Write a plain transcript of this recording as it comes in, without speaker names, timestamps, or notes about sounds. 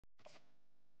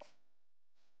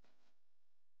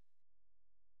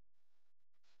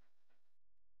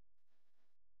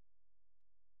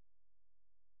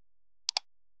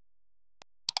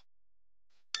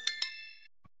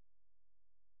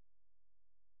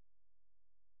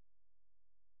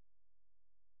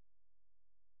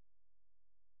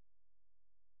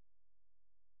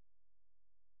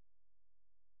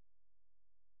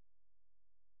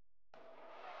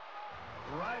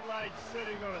night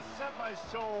sitting gonna set my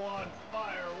soul on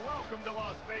fire. Welcome to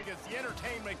Las Vegas, the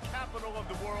entertainment capital of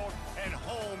the world and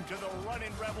home to the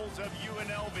running rebels of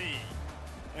UNLV.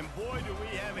 And boy, do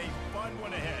we have a fun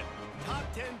one ahead. Top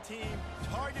 10 team,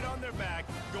 target on their back,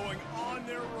 going on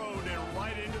their road and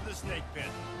right into the snake pit.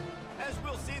 As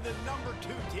we'll see the number 2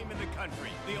 team in the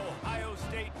country, the Ohio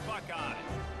State Buckeyes,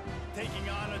 taking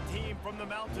on a team from the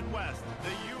Mountain West,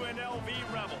 the UNLV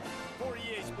Rebels. For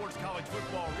EA Sports College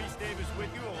Football, Reese Davis with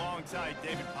you alongside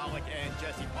David Pollack and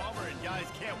Jesse Palmer. And guys,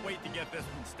 can't wait to get this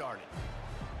one started.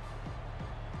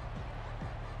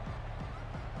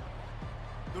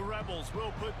 The Rebels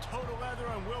will put toe to leather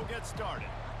and we'll get started.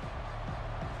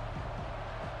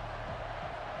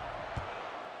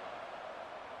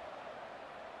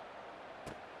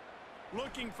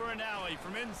 Looking for an alley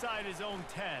from inside his own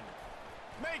 10.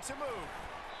 Makes a move.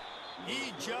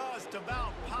 He just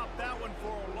about popped that one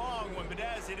for a long one, but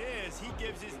as it is, he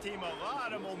gives his team a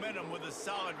lot of momentum with a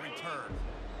solid return.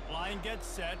 Line gets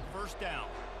set, first down.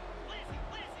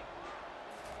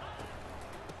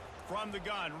 From the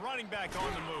gun, running back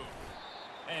on the move.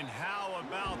 And how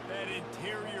about that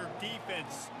interior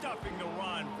defense stuffing the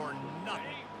run for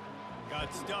nothing?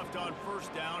 Got stuffed on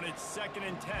first down, it's 2nd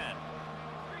and 10.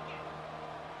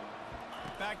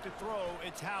 Back to throw,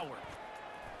 it's Howard.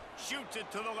 Shoots it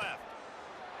to the left.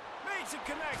 Makes a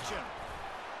connection.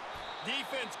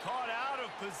 Defense caught out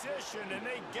of position, and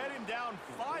they get him down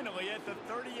finally at the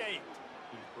 38.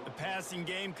 The passing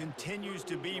game continues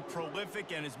to be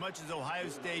prolific, and as much as Ohio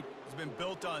State has been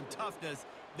built on toughness,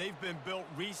 they've been built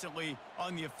recently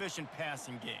on the efficient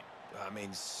passing game. I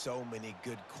mean, so many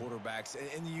good quarterbacks,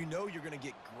 and you know you're going to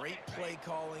get great play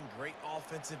calling, great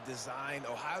offensive design.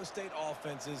 Ohio State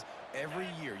offenses every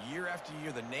year, year after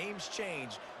year, the names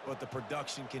change, but the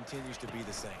production continues to be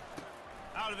the same.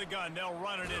 Out of the gun, they'll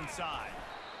run it inside.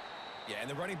 Yeah, and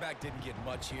the running back didn't get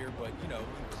much here, but, you know,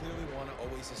 you clearly want to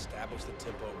always establish the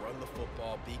tempo, run the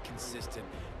football, be consistent,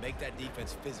 make that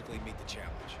defense physically meet the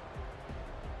challenge.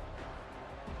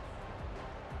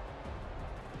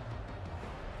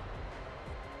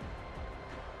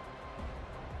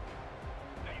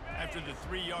 After the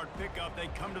 3-yard pickup, they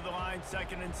come to the line,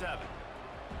 2nd and 7.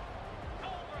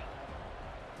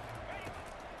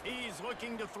 He's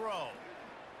looking to throw.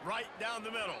 Right down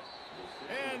the middle.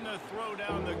 And the throw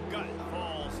down the gut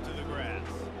falls to the grass.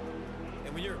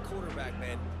 And when you're a quarterback,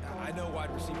 man, I know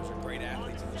wide receivers are great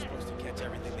athletes and they're supposed to catch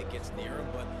everything that gets near them,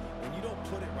 but when you don't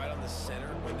put it right on the center,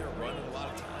 when they're running a lot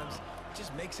of times, it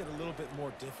just makes it a little bit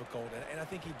more difficult. And I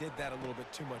think he did that a little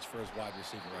bit too much for his wide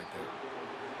receiver right there.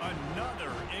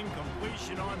 Another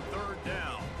incompletion on 3rd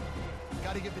down.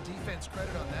 Got to give the defense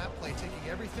credit on that play, taking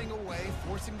everything away,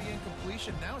 forcing the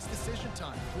incompletion. Now it's decision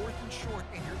time, 4th and short,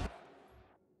 and you're...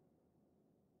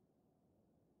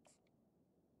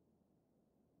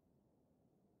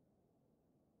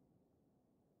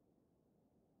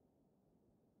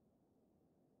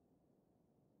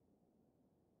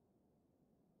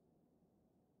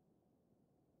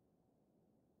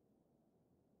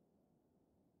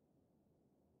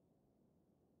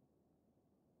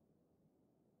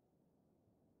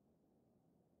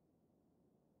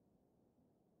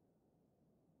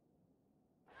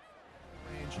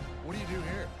 What do you do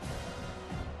here?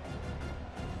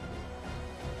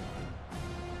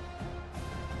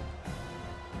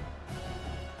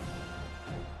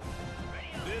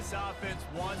 This offense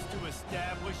wants to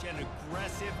establish an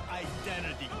aggressive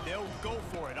identity. They'll go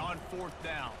for it on 4th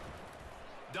down.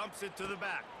 Dumps it to the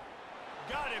back.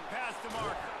 Got it past the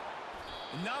marker.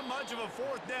 Not much of a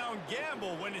 4th down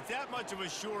gamble when it's that much of a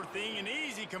sure thing. An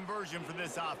easy conversion for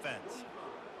this offense.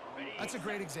 That's a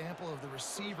great example of the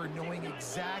receiver knowing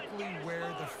exactly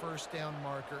where the 1st down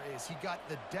marker is. He got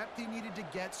the depth he needed to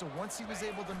get, so once he was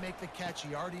able to make the catch,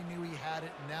 he already knew he had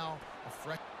it, and now a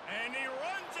fresh... And he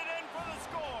runs it in for the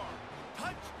score.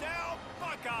 Touchdown,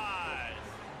 Buckeyes!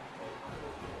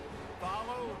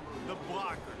 Follow the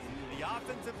blockers. The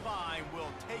offensive line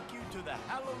will take you to the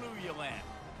hallelujah land.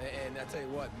 And I tell you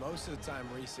what, most of the time,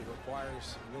 Reese, it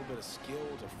requires a little bit of skill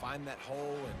to find that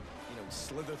hole and, you know,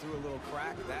 slither through a little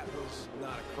crack. That was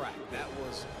not a crack. That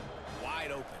was wide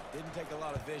open. Didn't take a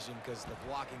lot of vision because the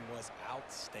blocking was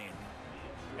outstanding.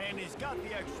 And he's got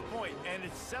the extra point, and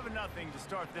it's 7-0 to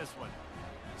start this one.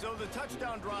 So the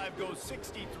touchdown drive goes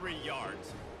 63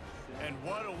 yards. And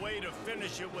what a way to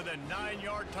finish it with a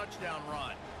 9-yard touchdown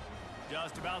run.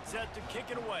 Just about set to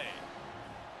kick it away.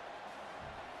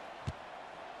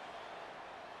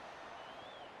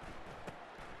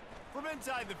 From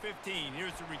inside the 15,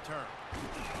 here's the return.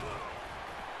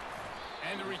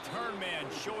 And the return man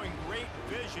showing great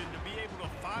vision to be able to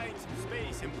find some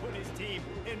space and put his team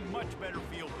in much better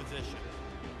field position.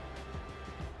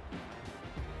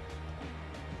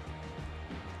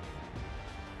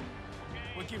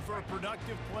 looking for a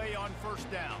productive play on first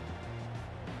down.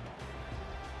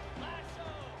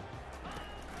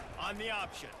 On the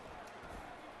option.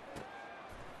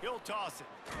 He'll toss it.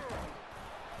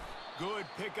 Good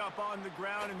pickup on the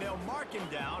ground, and they'll mark him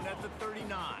down at the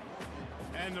 39.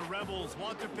 And the Rebels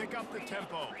want to pick up the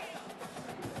tempo.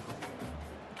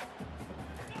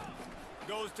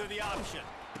 Goes to the option.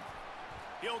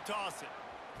 He'll toss it.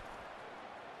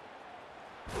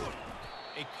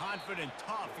 A confident,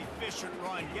 tough, efficient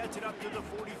run gets it up to the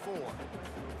 44.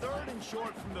 Third and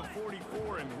short from the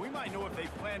 44, and we might know if they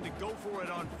plan to go for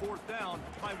it on fourth down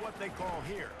by what they call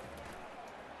here.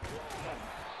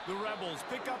 The Rebels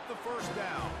pick up the first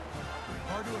down.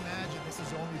 Hard to imagine this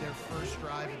is only their first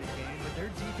drive of the game, but their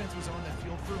defense was on the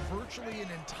field for virtually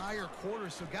an entire quarter.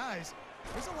 So, guys,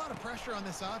 there's a lot of pressure on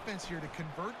this offense here to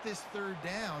convert this third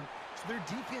down so their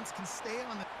defense can stay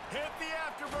on the... Hit the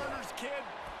afterburners, kid.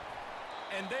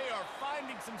 And they are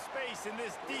finding some space in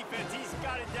this defense. He's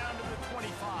got it down to the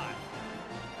 25.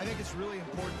 I think it's really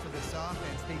important for this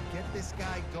offense. They get this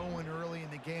guy going early in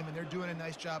the game, and they're doing a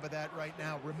nice job of that right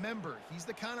now. Remember, he's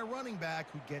the kind of running back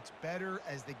who gets better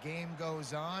as the game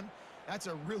goes on. That's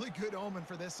a really good omen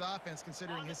for this offense,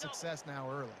 considering his success now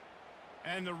early.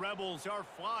 And the Rebels are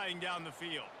flying down the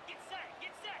field. Get set,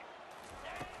 get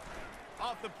set.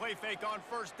 Off the play fake on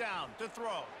first down to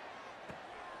throw.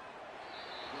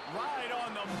 Right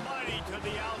on the money to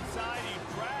the outside.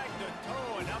 He dragged the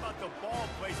toe, and how about the ball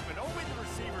placement? Only the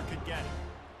receiver could get it.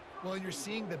 Well, and you're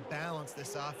seeing the balance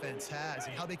this offense has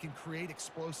and how they can create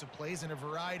explosive plays in a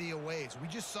variety of ways. We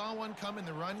just saw one come in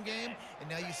the run game, and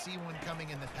now you see one coming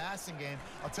in the passing game.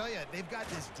 I'll tell you, they've got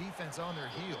this defense on their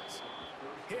heels.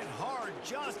 Hit hard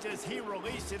just as he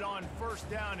released it on first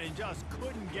down and just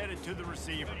couldn't get it to the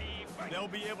receiver. They'll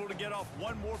be able to get off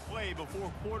one more play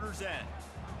before quarter's end.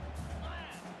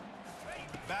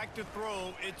 Back to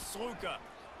throw, it's Sluka.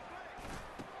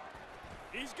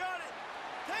 He's got it.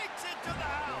 Takes it to the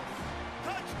house.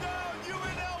 Touchdown,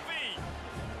 UNLV.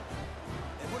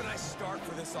 And what a nice start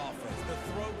for this offense.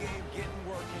 The throw game getting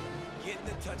working, getting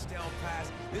the touchdown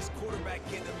pass. This quarterback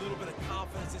getting a little bit of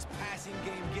confidence. This passing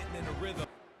game getting in a rhythm.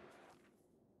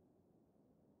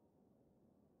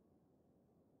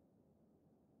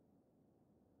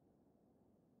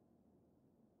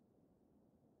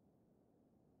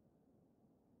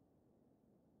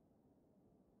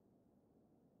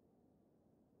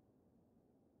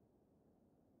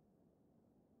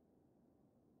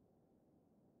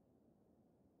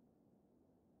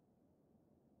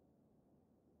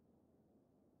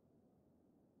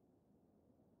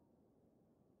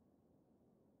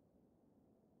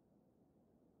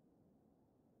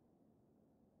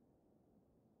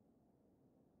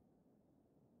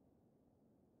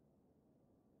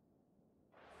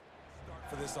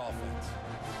 For this offense.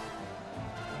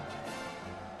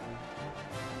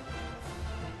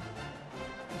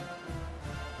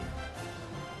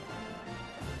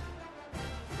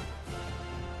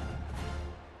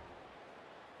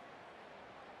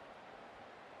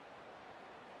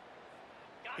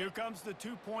 Here comes the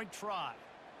two-point try.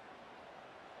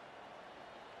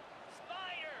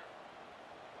 Spider.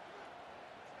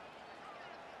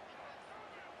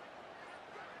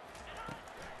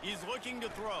 He's looking to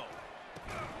throw.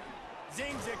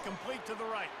 Zings it complete to the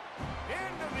right.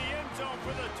 Into the end zone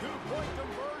for the two-point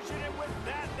conversion, and with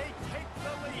that, they take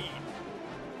the lead.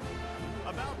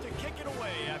 About to kick it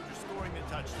away after scoring the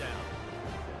touchdown.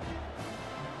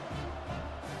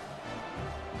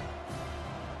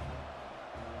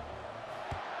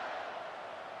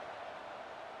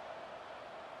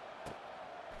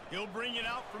 He'll bring it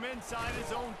out from inside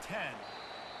his own 10.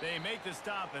 They make the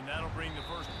stop, and that'll bring the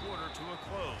first quarter to a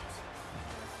close.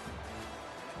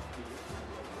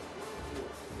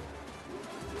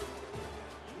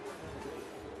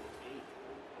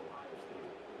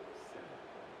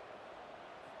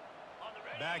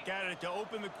 Back at it to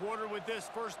open the quarter with this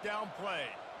first down play.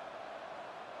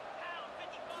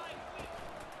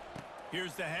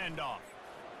 Here's the handoff.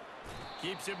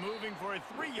 Keeps it moving for a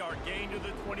 3-yard gain to the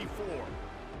 24.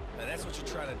 Now that's what you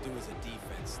try to do as a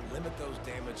defense. Limit those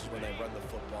damages when they run the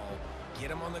football. Get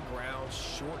them on the ground,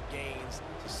 short gains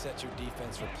to set your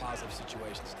defense for positive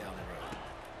situations down the road.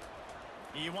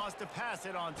 He wants to pass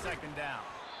it on second down.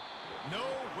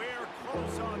 Nowhere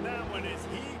close on that one as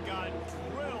he got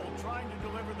drilled trying to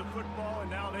deliver the football, and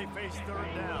now they face third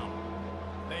down.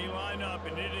 They line up,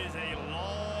 and it is a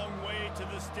long way to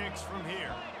the sticks from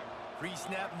here.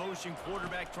 Pre-snap motion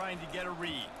quarterback trying to get a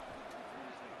read.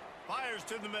 Fires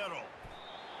to the middle.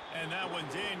 And that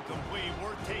one's incomplete.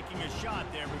 We're taking a shot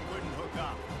there, but couldn't hook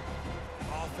up.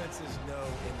 offenses know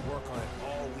and work on it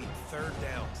all week. Third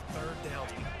downs,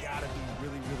 we got to be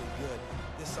really, really good.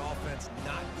 This offense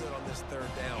not good on this third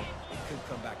down. It could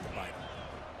come back to bite them.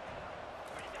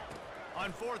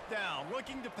 On fourth down,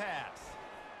 looking to pass.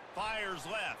 Fires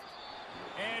left.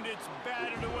 And it's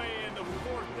batted away, and the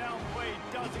fourth down play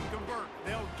doesn't convert.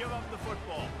 They'll give up the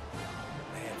football.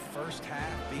 Man, first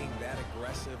half being that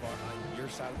aggressive on your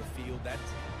side of the field,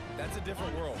 that's a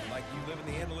different world. Like, you live in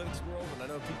the analytics world, and I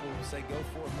know people say go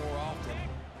for it more often.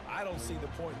 I don't see the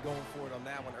point going for it on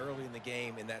that one early in the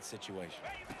game in that situation.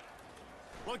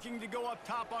 Looking to go up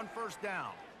top on first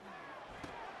down.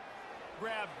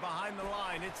 Grabbed behind the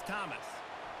line, it's Thomas.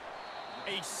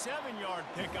 A 7-yard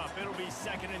pickup. It'll be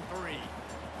 2nd and 3.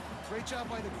 Great job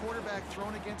by the quarterback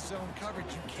throwing against zone coverage.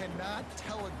 You cannot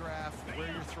telegraph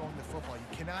where you're throwing the football.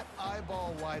 You cannot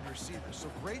eyeball wide receivers. So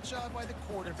great job by the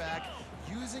quarterback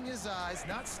using his eyes,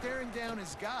 not staring down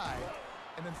his guy,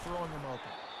 and then throwing him open.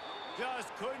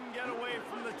 Just couldn't get away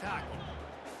from the tackle.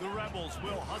 The Rebels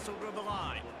will hustle to the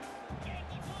line.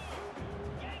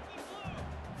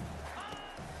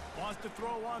 Wants to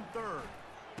throw on third.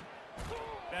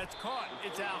 That's caught.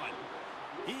 It's Allen.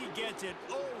 He gets it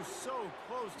oh so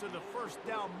close to the first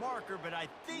down marker, but I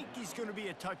think he's going to be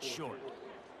a touch short.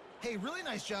 Hey, really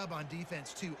nice job on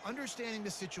defense, too. Understanding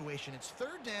the situation. It's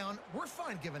third down. We're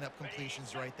fine giving up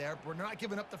completions right there. We're not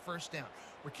giving up the first down.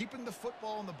 We're keeping the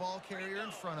football and the ball carrier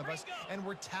in front of us, and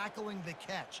we're tackling the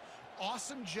catch.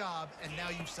 Awesome job, and now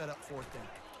you've set up fourth down.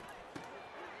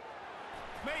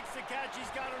 Makes the catch. He's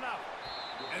got enough.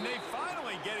 And they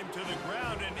finally get him to the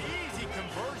ground. An easy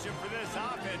conversion for this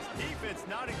offense. Defense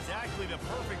not exactly the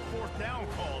perfect fourth down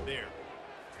call there.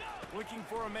 Looking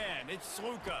for a man. It's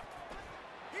Sluka.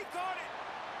 He caught it.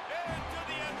 Into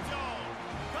the end zone.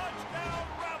 Touchdown,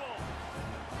 Rebels.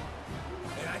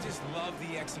 And I just love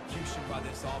the execution by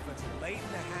this offense. Late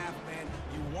in the half, man,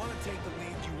 you want to take the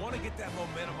lead. You want to get that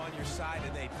momentum on your side,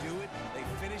 and they do it. They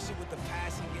finish it with the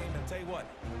passing game. And I'll tell you what,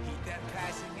 keep that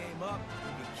passing game up.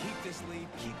 You can keep this lead,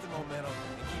 keep the momentum,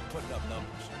 and keep putting up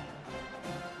numbers.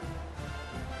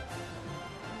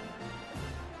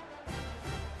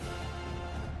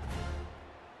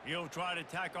 He'll try to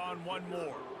tack on one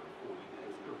more.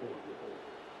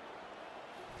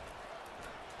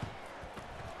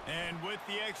 And with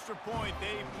the extra point,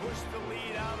 they push the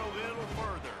lead out a little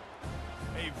further.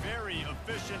 A very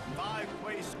efficient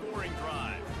 5-play scoring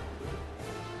drive.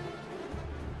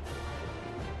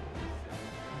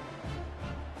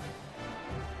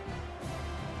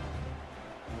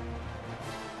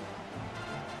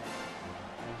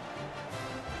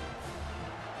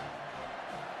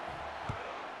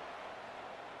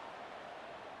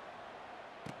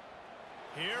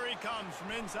 Here he comes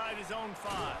from inside his own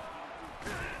 5.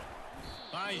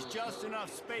 Finds just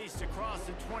enough space to cross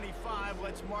the 25.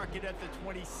 Let's mark it at the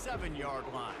 27-yard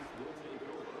line.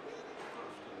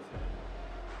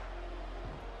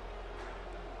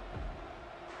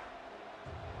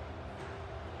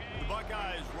 The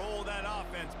Buckeyes roll that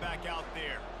offense back out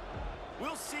there.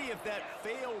 We'll see if that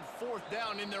failed fourth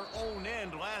down in their own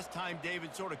end last time,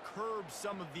 David, sort of curbed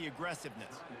some of the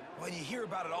aggressiveness. Well, you hear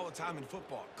about it all the time in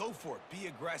football. Go for it. Be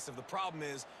aggressive. The problem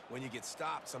is when you get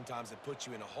stopped, sometimes it puts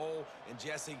you in a hole. And,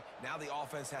 Jesse, now the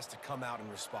offense has to come out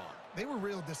and respond. They were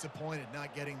real disappointed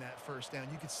not getting that first down.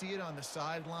 You could see it on the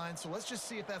sideline. So let's just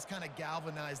see if that's kind of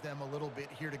galvanized them a little bit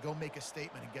here to go make a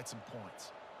statement and get some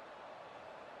points.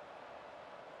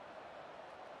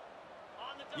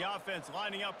 The offense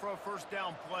lining up for a first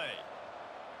down play.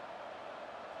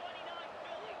 29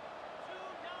 Philly.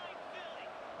 2-9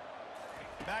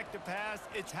 Philly. Back to pass,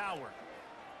 it's Howard.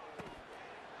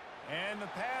 And the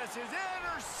pass is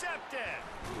intercepted.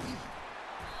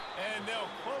 And they'll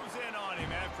close in on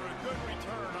him after a good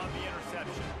return on the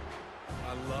interception.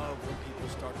 I love when people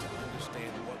start to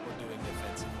understand what we're doing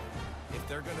defensively. If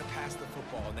they're going to pass the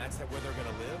football and that's where they're going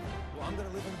to live, well, I'm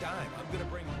going to live and dime. I'm going to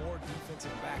bring more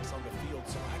defensive backs on the field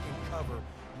so I can cover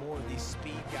more of these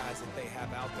speed guys that they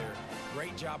have out there.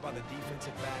 Great job by the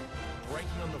defensive back,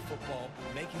 breaking on the football,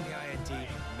 making the INT,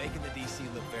 making the DC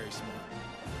look very smart.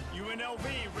 UNLV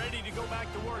ready to go back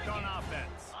to work on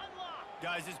offense.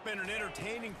 Guys, it's been an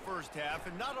entertaining first half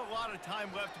and not a lot of time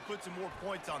left to put some more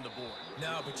points on the board.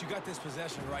 No, but you got this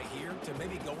possession right here to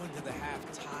maybe go into the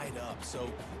half tied up. So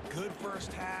good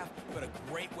first half, but a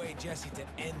great way, Jesse, to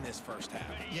end this first half.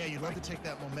 Yeah, you'd love to take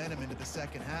that momentum into the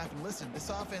second half. And listen, this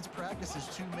offense practices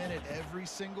 2-minute every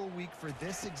single week for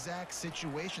this exact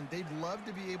situation. They'd love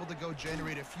to be able to go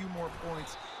generate a few more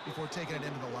points before taking it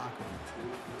into the locker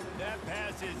room. That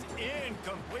pass is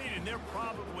incomplete, and they're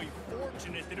probably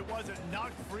fortunate that it wasn't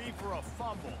knocked free for a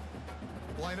fumble.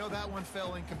 Well, I know that one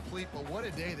fell incomplete, but what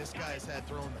a day this guy has had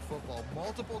throwing the football.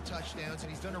 Multiple touchdowns, and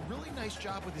he's done a really nice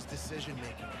job with his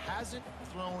decision-making. Hasn't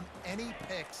thrown any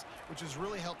picks, which has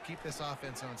really helped keep this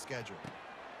offense on schedule.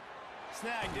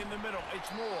 Snagged in the middle.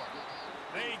 It's Moore.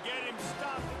 They get him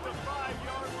stopped at the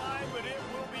 5-yard line, but it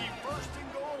will be first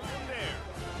and goal from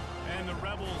there. And the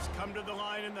Rebels come to the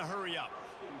line in the hurry-up.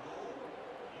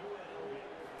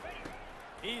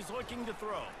 He's looking to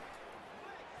throw.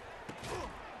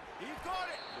 He caught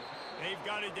it. They've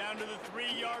got it down to the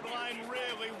 3-yard line.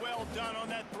 Really well done on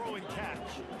that throw and catch.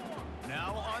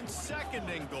 Now on second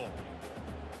and goal.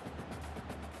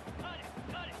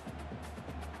 Cut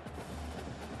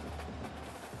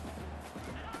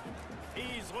it.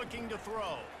 He's looking to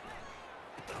throw.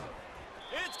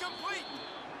 It's complete.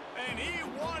 And he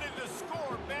wanted to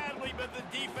score badly, but the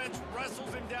defense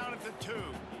wrestles him down at the 2.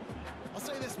 I'll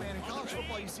say this, man, in college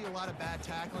football, you see a lot of bad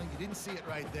tackling. You didn't see it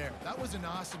right there. That was an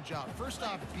awesome job. First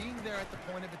off, being there at the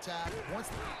point of attack.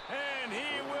 And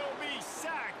he will be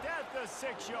sacked at the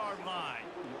 6-yard line.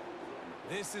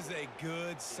 This is a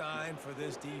good sign for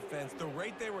this defense. The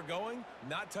rate they were going,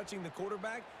 not touching the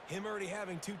quarterback, him already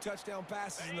having 2 touchdown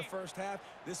passes in the first half,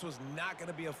 this was not going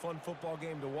to be a fun football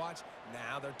game to watch.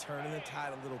 Now they're turning the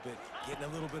tide a little bit, getting a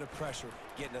little bit of pressure,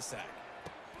 getting a sack.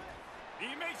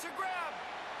 He makes a grab.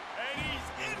 And he's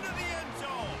into the end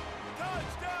zone.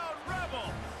 Touchdown,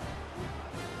 Rebels!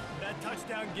 That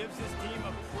touchdown gives his team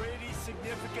a pretty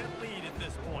significant lead at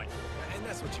this point. And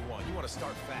that's what you want. You want to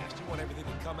start fast. You want everything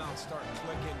to come out, start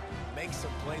clicking, make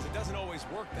some plays. It doesn't always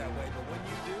work that way, but when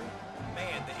you do,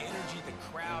 man, the energy, the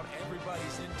crowd,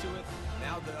 everybody's into it.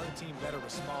 Now the other team better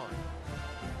respond.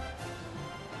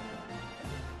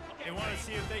 They want to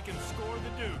see if they can score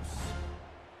the deuce.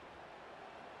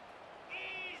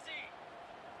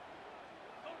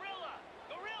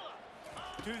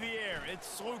 To the air,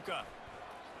 it's Sluka.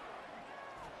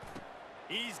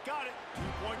 He's got it.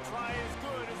 2-point try is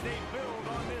good as they build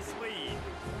on this lead.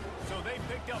 So they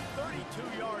picked up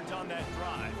 32 yards on that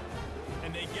drive.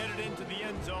 And they get it into the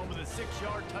end zone with a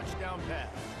 6-yard touchdown pass.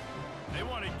 They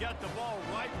want to get the ball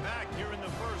right back here in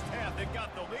the first half. They've got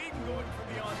the lead going for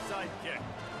the onside kick.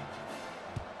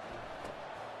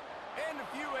 And a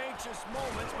few anxious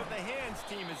moments, but the hands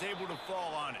team is able to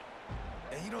fall on it.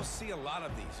 And you don't see a lot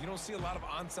of these. You don't see a lot of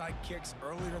onside kicks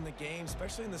earlier in the game,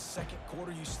 especially in the second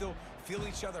quarter. You still feel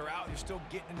each other out. You're still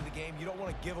getting into the game. You don't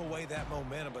want to give away that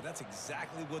momentum, but that's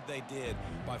exactly what they did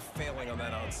by failing on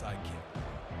that onside kick.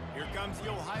 Here comes the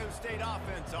Ohio State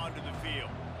offense onto the field.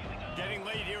 Getting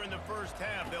late here in the first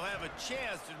half, they'll have a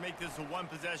chance to make this a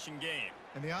one-possession game.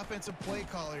 And the offensive play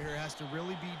caller here has to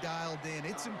really be dialed in.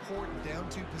 It's important down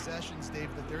 2 possessions, Dave,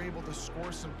 that they're able to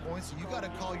score some points. So you got to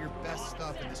call your best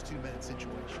stuff in this 2-minute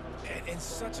situation. And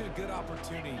such a good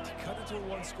opportunity to cut it to a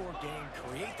 1-score game,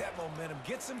 create that momentum,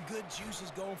 get some good juices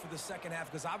going for the second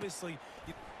half, because obviously...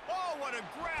 Oh, what a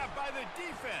grab by the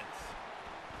defense.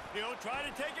 He'll try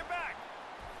to take it back.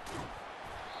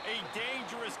 A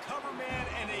dangerous cover man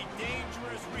and a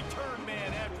dangerous return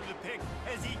man after the pick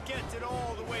as he gets it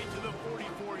all the way to the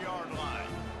 44-yard line.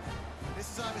 This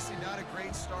is obviously not a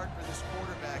great start for this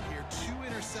quarterback here. 2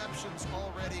 interceptions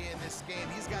already in this game.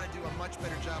 He's got to do a much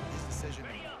better job with his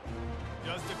decision-making.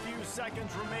 Just a few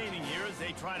seconds remaining here as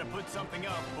they try to put something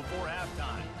up before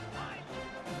halftime.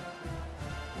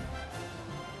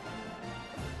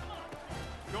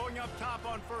 Going up top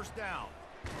on first down.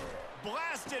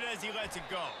 Blasted as he lets it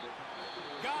go.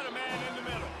 Got a man in the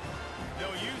middle.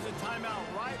 They'll use a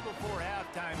timeout right before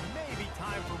halftime. Maybe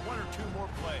time for 1 or 2 more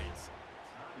plays.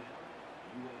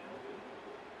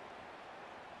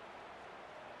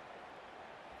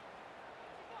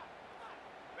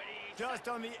 Just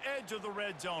on the edge of the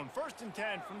red zone. 1st and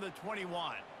 10 from the 21.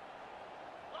 Lion.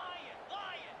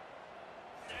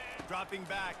 Dropping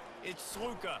back, it's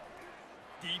Sluka.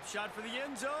 Deep shot for the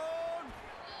end zone.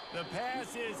 The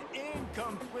pass is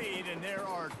incomplete, and there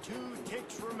are 2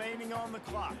 ticks remaining on the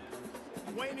clock.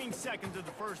 Waning seconds of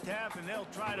the first half, and they'll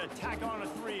try to tack on a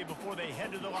 3 before they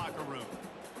head to the locker room.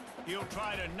 He'll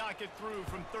try to knock it through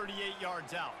from 38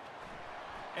 yards out.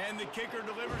 And the kicker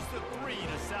delivers the 3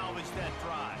 to salvage that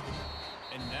drive.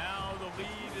 And now the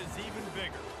lead is even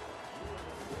bigger.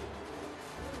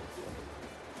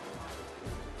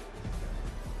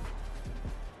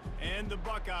 And the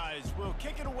Buckeyes will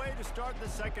kick it away to start the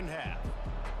second half.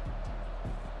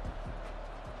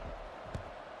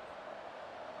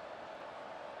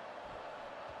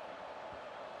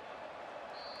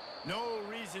 No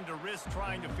reason to risk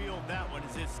trying to field that one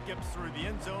as it skips through the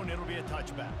end zone. It'll be a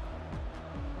touchback.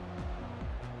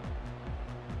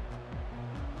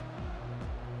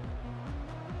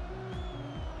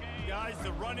 Guys,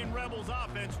 the Running Rebels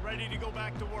offense ready to go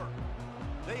back to work.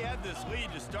 They had this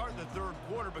lead to start the third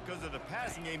quarter because of the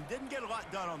passing game. Didn't get a lot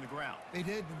done on the ground. They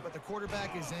did, but the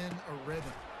quarterback is in a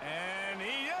rhythm. And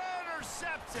he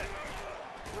intercepts it.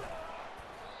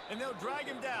 And they'll drag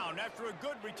him down after a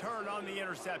good return on the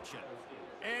interception.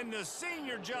 And the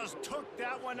senior just took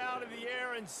that one out of the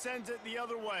air and sends it the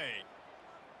other way.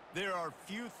 There are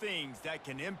few things that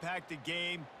can impact a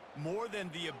game more than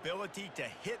the ability to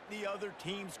hit the other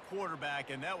team's quarterback,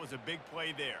 and that was a big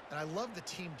play there. And I love the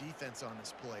team defense on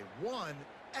this play. One,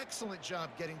 excellent job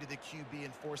getting to the QB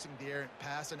and forcing the errant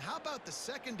pass. And how about the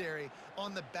secondary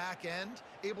on the back end,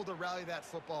 able to rally that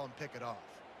football and pick it off?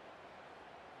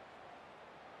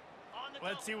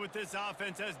 Let's see what this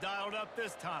offense has dialed up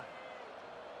this time.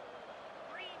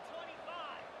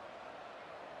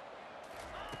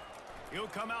 325. He'll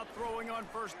come out throwing on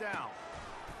first down.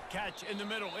 Catch in the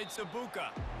middle, it's Ibuka.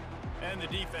 And the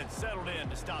defense settled in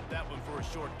to stop that one for a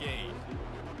short gain.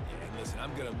 Yeah, and listen,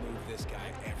 I'm going to move this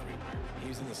guy everywhere.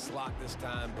 He's in the slot this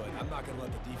time, but I'm not going to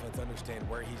let the defense understand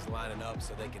where he's lining up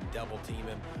so they can double team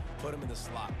him, put him in the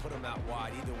slot, put him out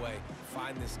wide. Either way,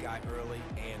 find this guy early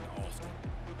and often.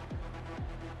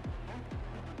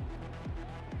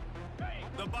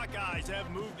 The Buckeyes have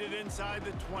moved it inside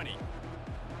the 20. Here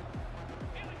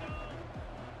we go.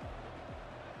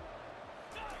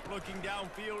 Looking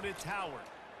downfield, it's Howard.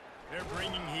 They're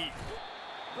bringing heat.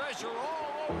 Pressure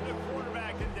all over the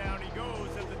quarterback, and down he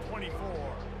goes at the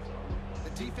 24.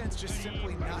 The defense just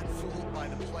simply not fooled by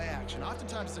the play action.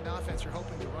 Oftentimes, as an offense, you're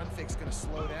hoping the run fake's going to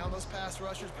slow down those pass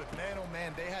rushers, but man, oh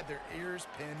man, they had their ears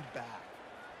pinned back.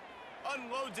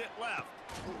 Unloads it left.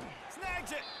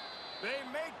 Snags it. They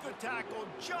make the tackle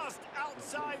just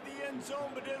outside the end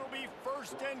zone, but it'll be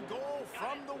first and goal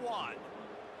from the 1.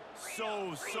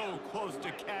 So close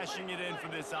to cashing it in for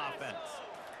this offense.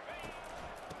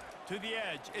 To the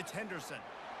edge, it's Henderson.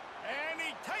 And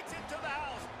he takes it to the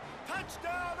house.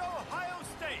 Touchdown, Ohio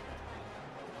State.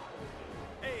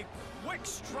 A quick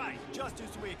strike, just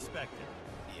as we expected.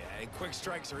 Yeah, and quick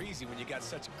strikes are easy when you got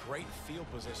such great field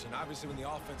position. Obviously, when the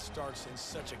offense starts in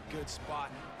such a good spot,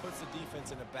 puts the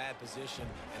defense in a bad position,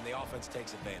 and the offense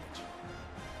takes advantage.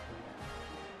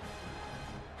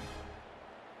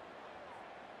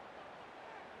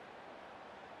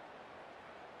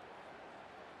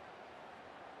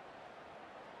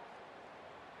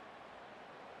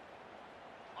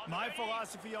 My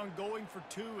philosophy on going for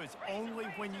 2 is only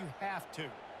when you have to.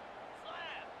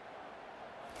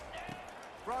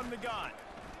 From the gun,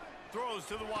 throws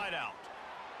to the wideout.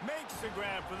 Makes the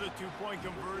grab for the 2-point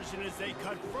conversion as they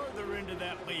cut further into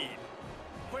that lead.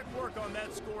 Quick work on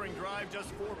that scoring drive,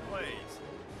 just 4 plays.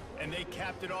 And they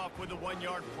capped it off with a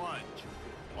 1-yard plunge.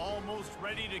 Almost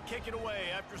ready to kick it away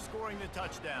after scoring the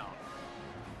touchdown.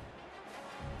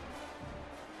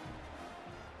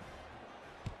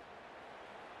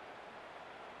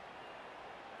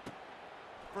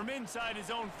 From inside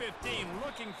his own 15,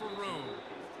 looking for room.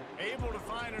 Able to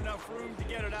find enough room to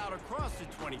get it out across the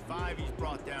 25. He's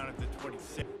brought down at the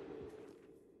 26.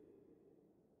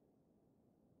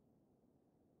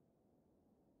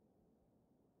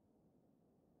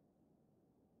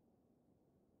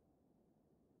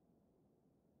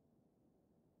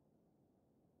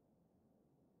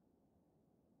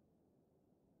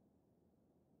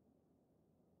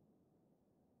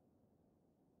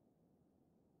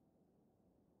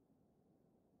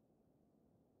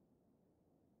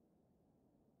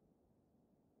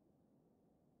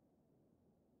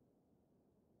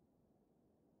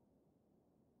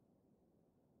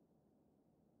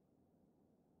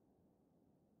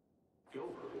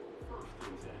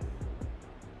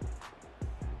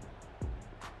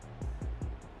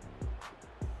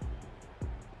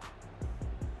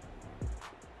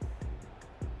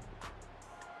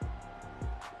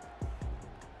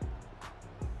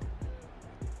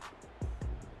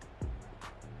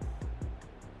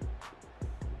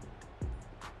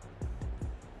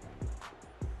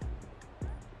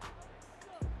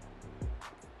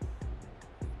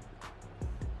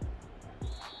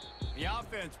 The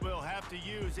offense will have to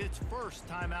use its first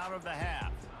timeout of the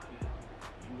half.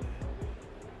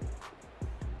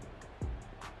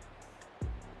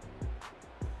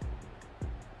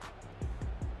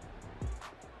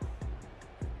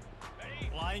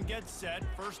 Line gets set,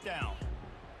 first down.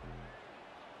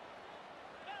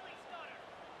 Belly stutter.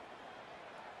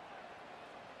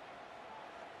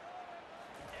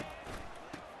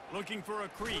 Looking for a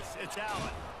crease, it's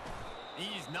Allen.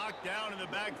 He's knocked down in the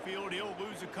backfield, he'll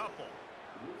lose a couple.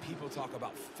 People talk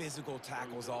about physical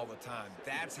tackles all the time.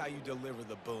 That's how you deliver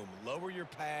the boom. Lower your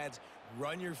pads,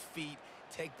 run your feet,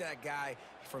 take that guy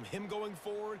from him going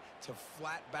forward to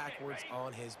flat backwards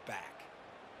on his back.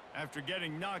 After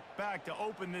getting knocked back to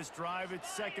open this drive, it's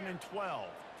 2nd and 12.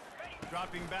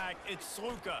 Dropping back, it's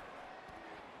Sluka.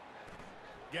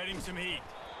 Getting some heat.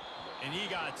 And he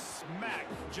got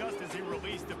smacked just as he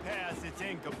released the pass. It's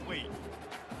incomplete.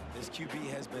 This QB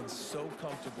has been so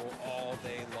comfortable all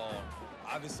day long.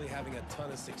 Obviously having a ton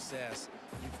of success.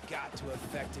 You've got to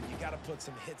affect him. You've got to put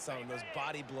some hits on him, those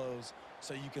body blows,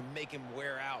 so you can make him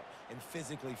wear out and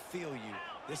physically feel you.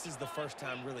 This is the first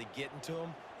time really getting to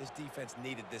him. This defense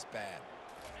needed this bad.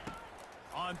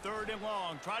 On 3rd and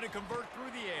long, try to convert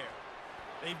through the air.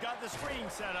 They've got the screen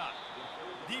set up.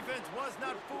 Defense was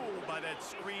not fooled by that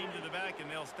screen to the back,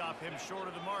 and they'll stop him short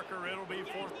of the marker. It'll be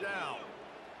 4th down.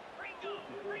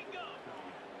 Ringo.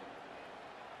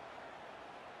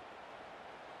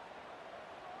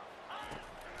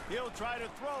 He'll try to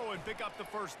throw and pick up the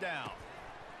 1st down.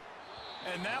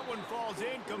 And that one falls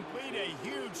incomplete. A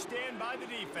huge stand by the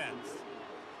defense.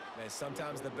 Man,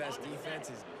 sometimes the best defense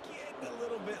is getting a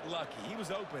little bit lucky. He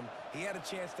was open. He had a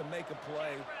chance to make a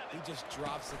play. He just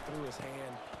drops it through his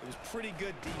hand. It was pretty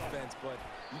good defense, but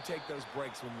you take those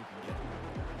breaks when you can get them.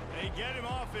 They get him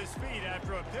off his feet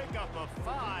after a pickup of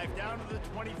 5 down to the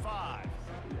 25.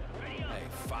 Hey,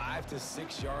 5 to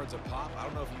 6 yards a pop. I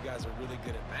don't know if you guys are really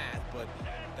good at math, but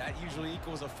that usually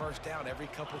equals a 1st down every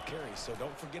couple carries. So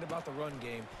don't forget about the run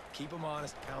game. Keep them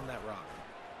honest. Pound that rock.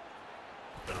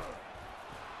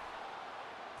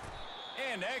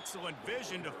 And excellent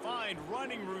vision to find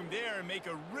running room there and make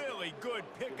a really good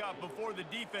pickup before the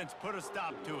defense put a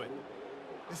stop to it.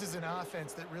 This is an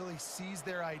offense that really sees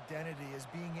their identity as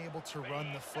being able to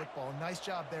run the football. Nice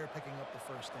job there picking up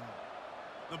the 1st down.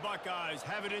 The Buckeyes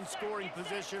have it in scoring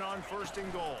position on 1st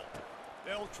and goal.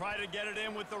 They'll try to get it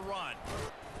in with the run.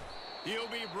 He'll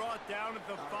be brought down at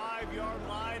the 5-yard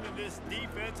line, and this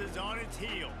defense is on its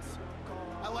heels.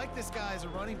 I like this guy as a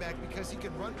running back because he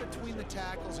can run between the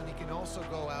tackles and he can also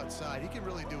go outside. He can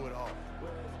really do it all.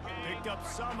 Picked up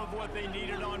some of what they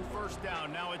needed on 1st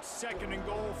down. Now it's 2nd and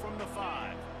goal from the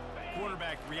 5.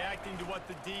 Quarterback reacting to what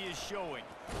the D is showing.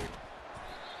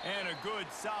 And a good,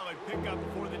 solid pickup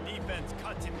before the defense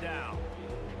cuts him down.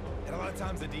 And a lot of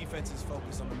times the defense is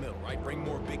focused on the middle, right? Bring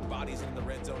more big bodies in the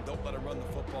red zone. Don't let them run the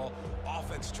football.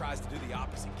 Offense tries to do the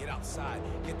opposite. Get outside.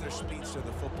 Get their speeds to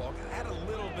the football. Had a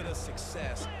little bit of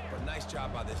success, but nice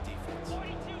job by this defense.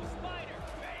 22 Spider.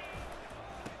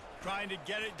 Trying to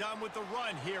get it done with the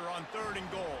run here on 3rd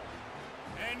and goal.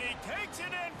 And he takes it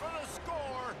in for the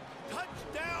score.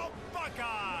 Touchdown,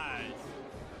 Buckeyes!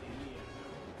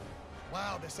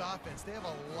 Wow, this offense, they have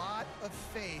a lot of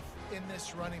faith in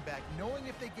this running back. Knowing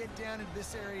if they get down into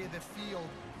this area of the field,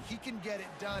 he can get it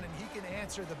done and he can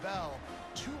answer the bell.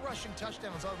 2 rushing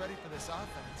touchdowns already for this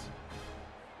offense.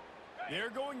 They're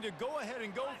going to go ahead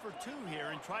and go for 2 here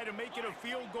and try to make it a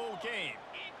field goal game.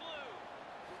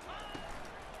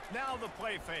 Now the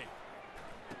play fake.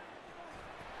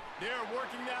 They're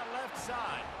working that left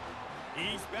side.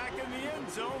 He's back in the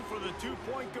end zone for the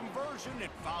 2-point conversion.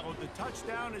 It followed the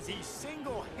touchdown as he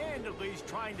single-handedly is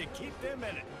trying to keep them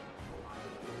in it.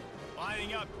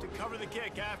 Lining up to cover the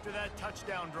kick after that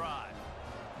touchdown drive.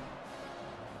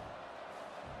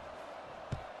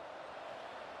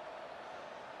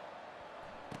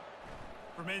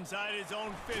 From inside his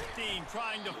own 15,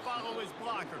 trying to follow his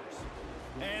blockers.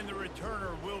 And the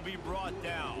returner will be brought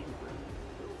down.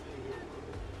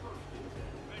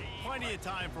 Plenty of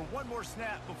time for one more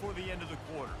snap before the end of the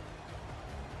quarter.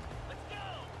 Let's go.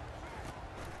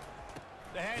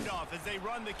 The handoff as they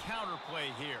run the counter play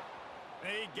here.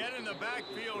 They get in the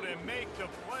backfield and make the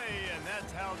play, and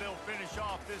that's how they'll finish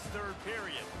off this 3rd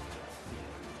period.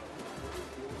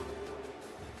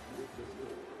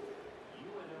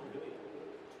 UNLV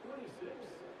 26,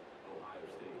 Ohio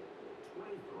State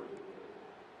 23.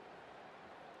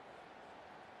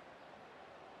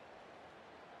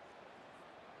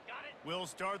 Got it. We'll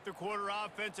start the quarter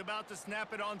offense, about to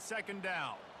snap it on 2nd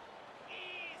down.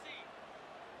 Easy.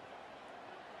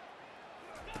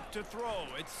 To throw,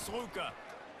 it's Sluka.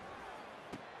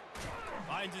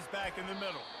 Finds his back in the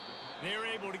middle. They're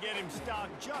able to get him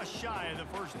stopped just shy of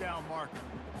the 1st down marker.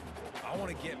 I want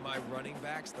to get my running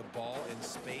backs the ball in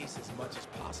space as much as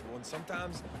possible, and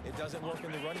sometimes it doesn't work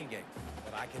in the running game,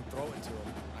 but I can throw it to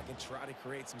them. I can try to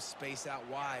create some space out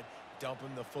wide, dump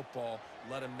him the football,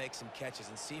 let him make some catches,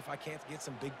 and see if I can't get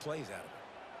some big plays out of it.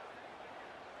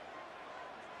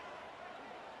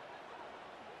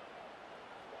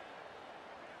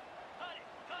 Cut it.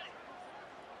 Cut it.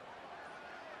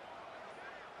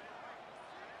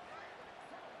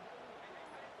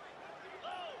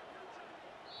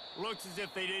 Looks as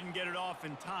if they didn't get it off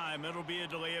in time. It'll be a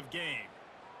delay of game.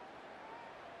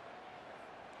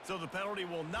 So the penalty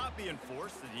will not be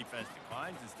enforced. The defense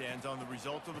declines and stands on the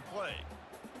result of the play.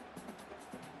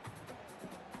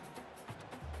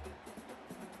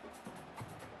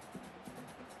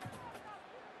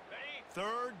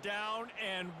 Third down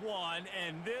and 1,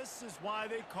 and this is why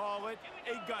they call it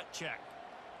a gut check.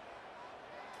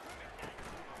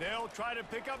 They'll try to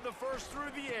pick up the first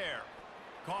through the air.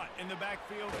 Caught in the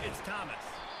backfield, it's Thomas.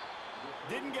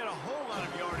 Didn't get a whole lot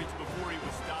of yardage before he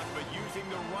was stopped, but using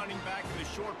the running back in the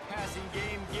short passing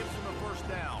game gives him a first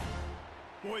down.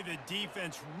 Boy, the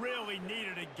defense really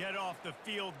needed to get off the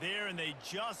field there, and they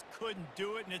just couldn't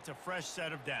do it, and it's a fresh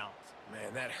set of downs.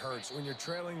 Man, that hurts. When you're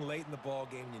trailing late in the ball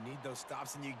game, you need those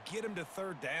stops, and you get them to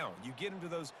third down. You get them to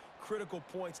those critical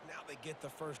points. Now they get the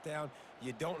first down.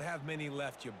 You don't have many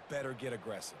left. You better get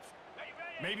aggressive.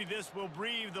 Maybe this will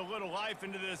breathe a little life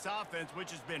into this offense, which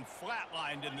has been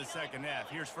flatlined in the second half.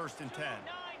 Here's 1st and 10.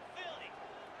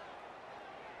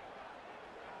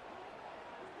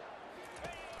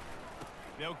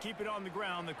 They'll keep it on the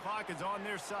ground. The clock is on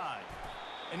their side.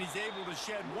 And he's able to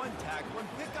shed one tackle and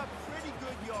pick up pretty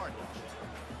good yardage.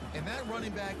 And that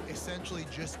running back essentially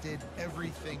just did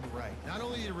everything right. Not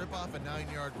only did he rip off a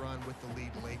 9-yard run with the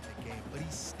lead late in the game, but he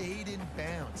stayed in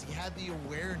bounds. He had the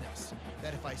awareness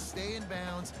that if I stay in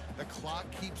bounds, the clock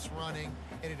keeps running,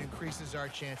 and it increases our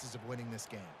chances of winning this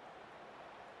game.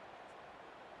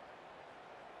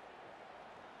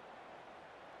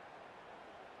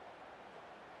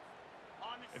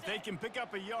 If they can pick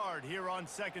up a yard here on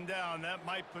 2nd down, that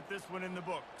might put this one in the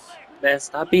books. Man,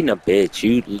 stop being a bitch.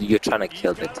 You're trying to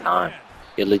kill the time.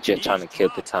 You're legit trying to kill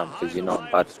the time because you know I'm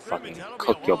about to fucking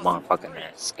cook your motherfucking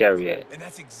ass. Scary ass. And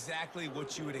that's exactly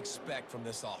what you would expect from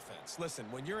this offense. Listen,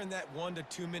 when you're in that 1 to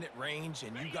 2 minute range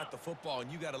and you got the football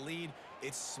and you got a lead,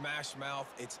 it's smash mouth.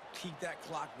 It's keep that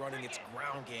clock running. It's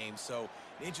ground game. So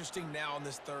interesting now on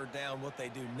this 3rd down what they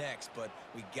do next, but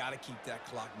we got to keep that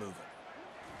clock moving.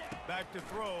 Back to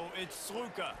throw, it's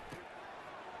Sluka.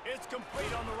 It's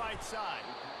complete on the right side.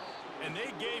 And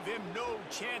they gave him no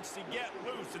chance to get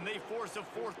loose, and they force a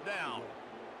 4th down.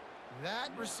 That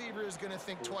receiver is going to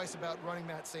think twice about running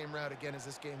that same route again as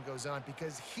this game goes on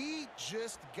because he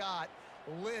just got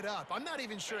lit up. I'm not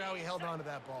even sure how he held on to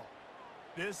that ball.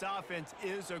 This offense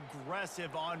is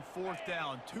aggressive on 4th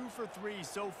down. 2 for 3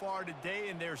 so far today,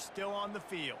 and they're still on the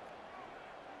field.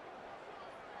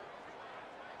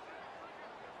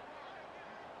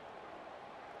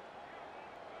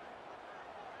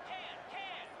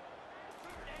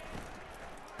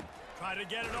 Try to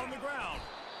get it on the ground.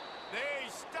 They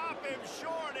stop him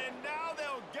short, and now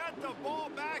they'll get the ball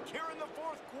back here in the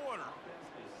 4th quarter.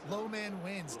 Low man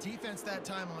wins. Defense that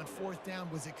time on 4th down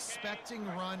was expecting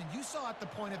run, and you saw at the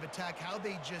point of attack how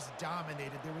they just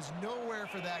dominated. There was nowhere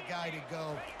for that guy to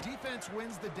go. Defense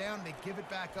wins the down. They give it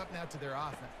back up now to their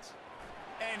offense.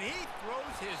 And he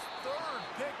throws his 3rd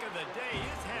pick of the day.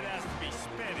 His head has to be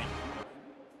spinning.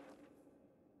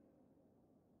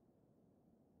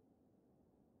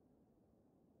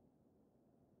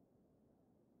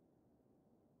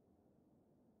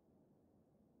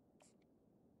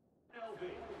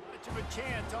 Much of a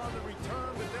chance on the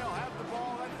return, but they'll have the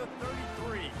ball at the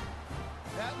 33.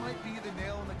 That might be the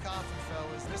nail in the coffin,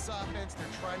 fellas. This offense,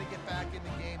 they're trying to get back in the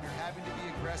game. You're having to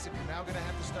be aggressive. You're now going to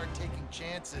have to start taking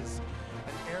chances.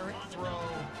 An errant throw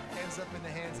ends up in the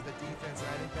hands of the defense, and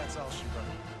I think that's all she wrote.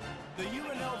 The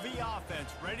UNLV offense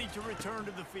ready to return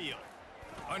to the field.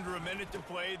 Under a minute to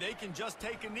play, they can just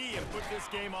take a knee and put this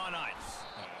game on ice.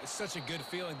 It's such a good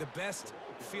feeling. The best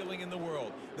feeling in the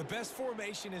world. The best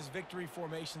formation is victory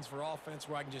formations for offense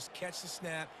where I can just catch the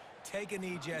snap, take a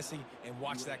knee, Jesse, and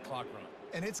watch that clock run.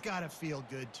 And it's got to feel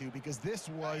good, too, because this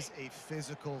was a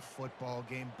physical football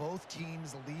game. Both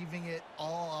teams leaving it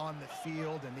all on the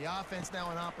field, and the offense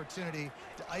now an opportunity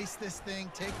to ice this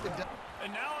thing, take the...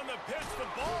 And now on the pitch, the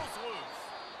ball's loose.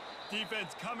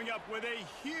 Defense coming up with a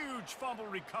huge fumble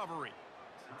recovery.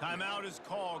 Timeout is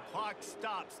called. Clock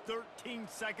stops. 13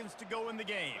 seconds to go in the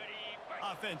game.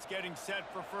 Offense getting set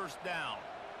for 1st down.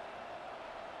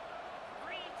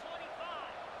 3:25.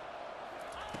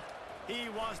 He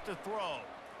wants to throw.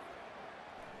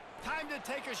 Time to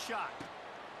take a shot.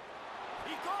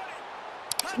 He got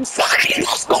it. Fucking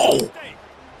let's go.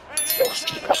 It's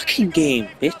your fucking game,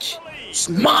 bitch. It's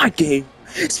my game.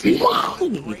 It's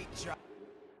mine. Great job.